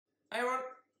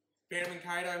Bantam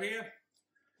Kato here.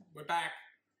 We're back.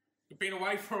 We've been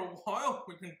away for a while.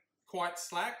 We've been quite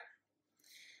slack.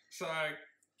 So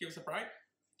give us a break.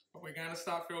 But we're going to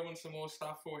start filming some more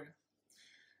stuff for you.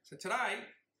 So today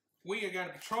we are going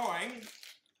to be trying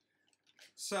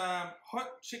some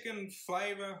hot chicken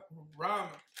flavour ramen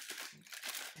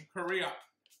from Korea.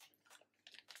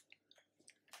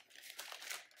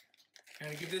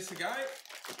 Going to give this a go.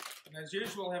 And as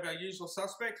usual, we'll have our usual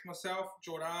suspects, myself,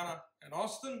 Jordana and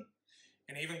Austin.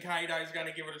 And even Kato's going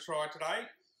to give it a try today.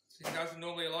 She doesn't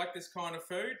normally like this kind of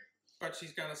food, but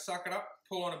she's going to suck it up,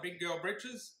 pull on a big girl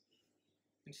britches,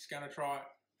 and she's going to try it.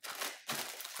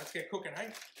 Let's get cooking,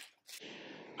 eh?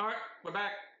 Alright, we're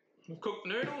back. We've cooked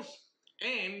noodles,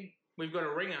 and we've got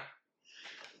a ringer.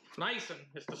 Mason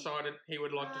has decided he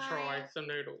would like to try some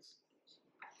noodles.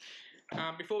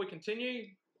 Before we continue,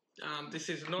 this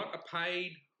is not a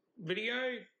paid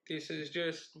video. This is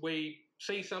just we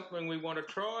see something we want to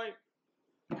try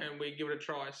and we give it a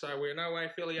try. So we're no way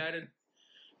affiliated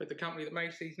with the company that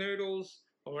makes these noodles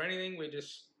or anything. We're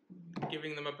just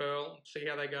giving them a burl and see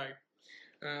how they go.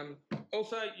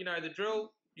 Also, you know the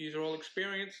drill. You're all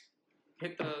experienced.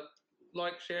 Hit the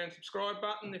like, share and subscribe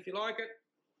button if you like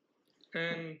it.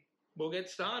 And we'll get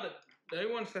started.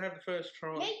 Who wants to have the first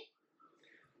try? Me.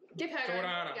 Give her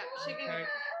Jordana. Okay.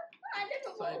 I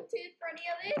never volunteered for any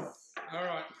of this.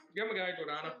 Alright, give them a go, I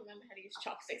Jordana. don't remember how to use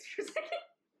chopsticks for a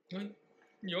second.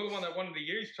 You're the one that wanted to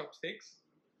use chopsticks.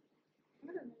 I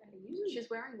don't know how to use them. She's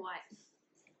wearing white.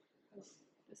 Oh,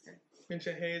 let's go. And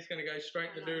your hair's going to go straight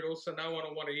in the noodles, so no one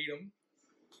will want to eat them.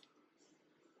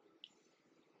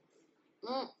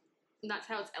 And that's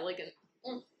how it's elegant.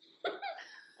 Aww.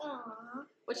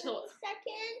 Which thoughts?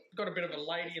 Second. Got a bit of a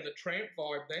Lady in the Tramp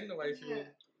vibe then, the way she was.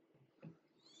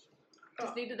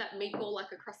 Just needed that meatball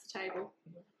like across the table.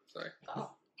 So,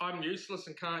 I'm useless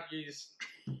and can't use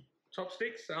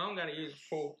chopsticks, so I'm going to use a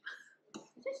fork.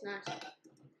 This is nice.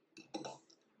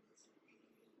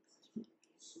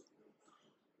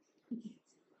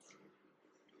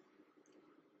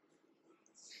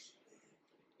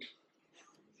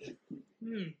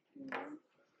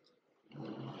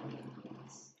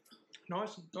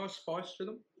 Nice spice to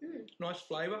them. Nice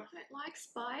flavour. I don't like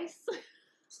spice.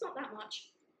 It's not that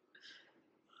much.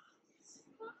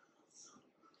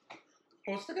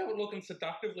 What's the go with looking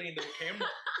seductively into the camera?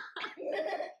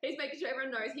 He's making sure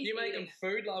everyone knows he's You're eating. making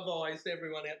food love eyes to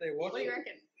everyone out there What do watching. you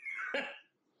reckon?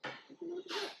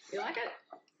 You like it?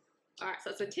 Alright,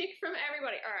 so it's a tick from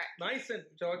everybody. Alright. Mason,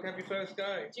 would you like to have your first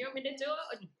go? Do you want me to do it?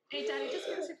 Or, hey, Daddy, just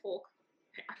give us your fork.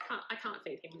 I can't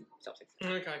feed him chopsticks.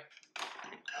 Okay.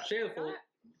 Share the fork.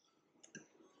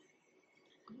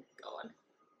 Oh, God.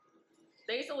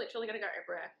 These are literally going to go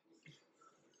everywhere.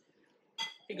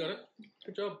 You got it.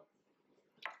 Good job.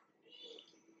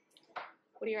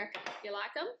 What do you reckon? You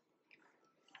like them?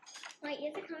 Wait,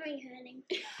 you're the kind of hurting.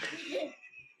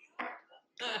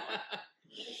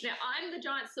 Now, I'm the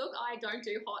giant sook. I don't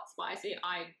do hot, spicy.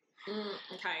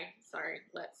 Okay, sorry.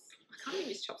 I can't even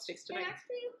use chopsticks today.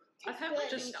 I've hurt my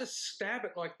finger. Just stab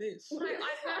it like this. I've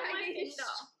hurt my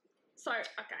finger. So,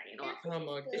 okay, you know what? Oh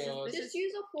my God. Just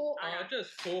use a fork. Oh,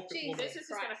 just fork it, Jeez, woman. this is just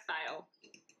going to fail.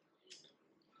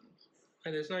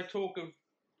 And there's no talk of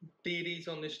deities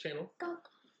on this channel. Go.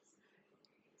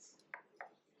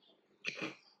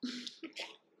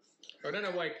 I don't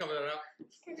know why you covered it up.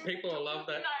 People will love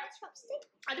that. No, Chopstick.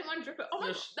 I didn't want to drip it. Oh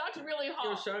my, that's really You're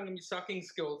hot. showing them your sucking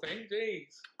skill thing.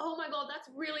 Jeez. Oh my God, that's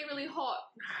really, really hot.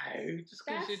 No, just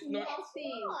because That's it's not.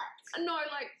 No,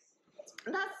 like,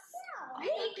 that's... He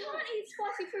can't eat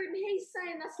spicy food and he's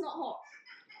saying that's not hot.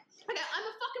 Okay, I'm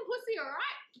a fucking pussy,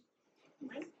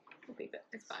 alright? We'll beep it.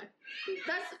 It's fine.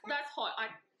 That's hot.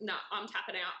 No, I'm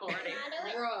tapping out already.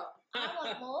 I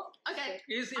want more. Okay.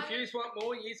 If you want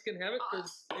more, you can have it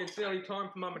because it's nearly time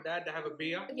for Mum and Dad to have a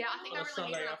beer Yeah, I think on I a really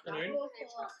Sunday need afternoon.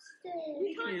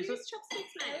 You can't Use use it.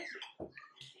 chopsticks, mate.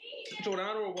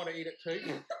 Jordana will want to eat it too.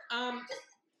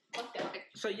 Let's go.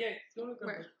 So yeah, do you want to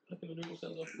Where? go look at the noodle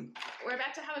cells off? We're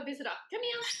about to have a visitor. Come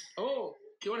here. Oh,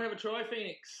 do you want to have a try,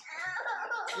 Phoenix?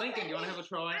 Lincoln, do you want to have a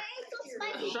try?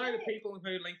 Show the people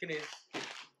who Lincoln is.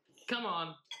 Come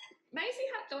on. Macy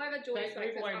had to go over George's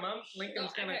Move away, Mum.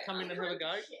 Lincoln's going to come in and have a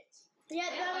go. Yeah,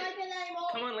 don't like it anymore.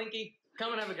 Come on, Linky.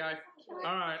 Come and have a go.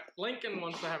 All right. Lincoln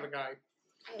wants to have a go.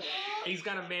 He's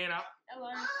going to man up. Go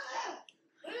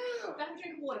and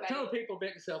drink water, baby. Tell the people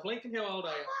about yourself. Lincoln, how old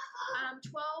are you?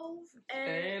 12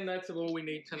 And that's all we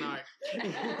need to know.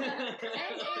 and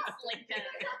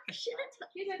it's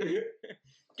Lincoln.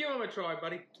 Give him a try,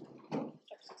 buddy.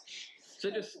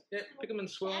 So just pick them and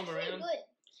swirl them around. Good.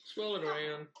 Swirl it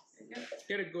around.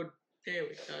 Get a good. There we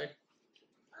go.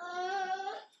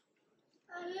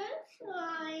 I'm not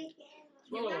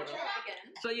You Well, want to try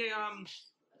again? So yeah,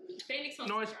 Phoenix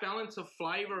wants nice to try. balance of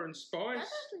flavour and spice.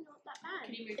 That's actually not that bad.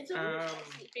 Can you move? It's a little Um,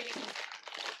 spicy.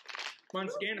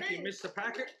 Once again, if you missed the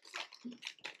packet,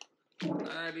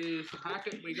 that is the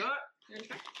packet we got.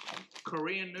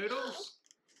 Korean noodles.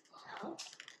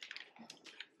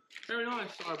 Very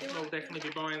nice. I will definitely be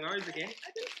buying those again.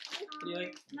 What do you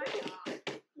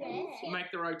think? Yeah.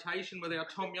 Make the rotation with our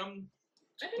tom yum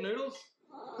noodles.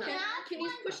 Can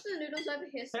you push the noodles over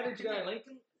here? How did you go,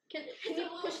 Lincoln? Can you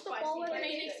push the ball over here?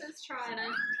 Phoenix is trying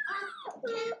to.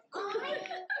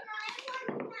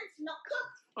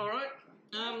 All right.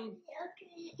 No.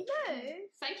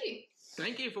 Thank you.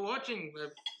 Thank you for watching.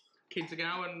 The kids are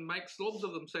going and make slobs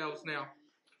of themselves now.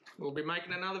 We'll be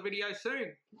making another video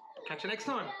soon. Catch you next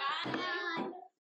time. Bye.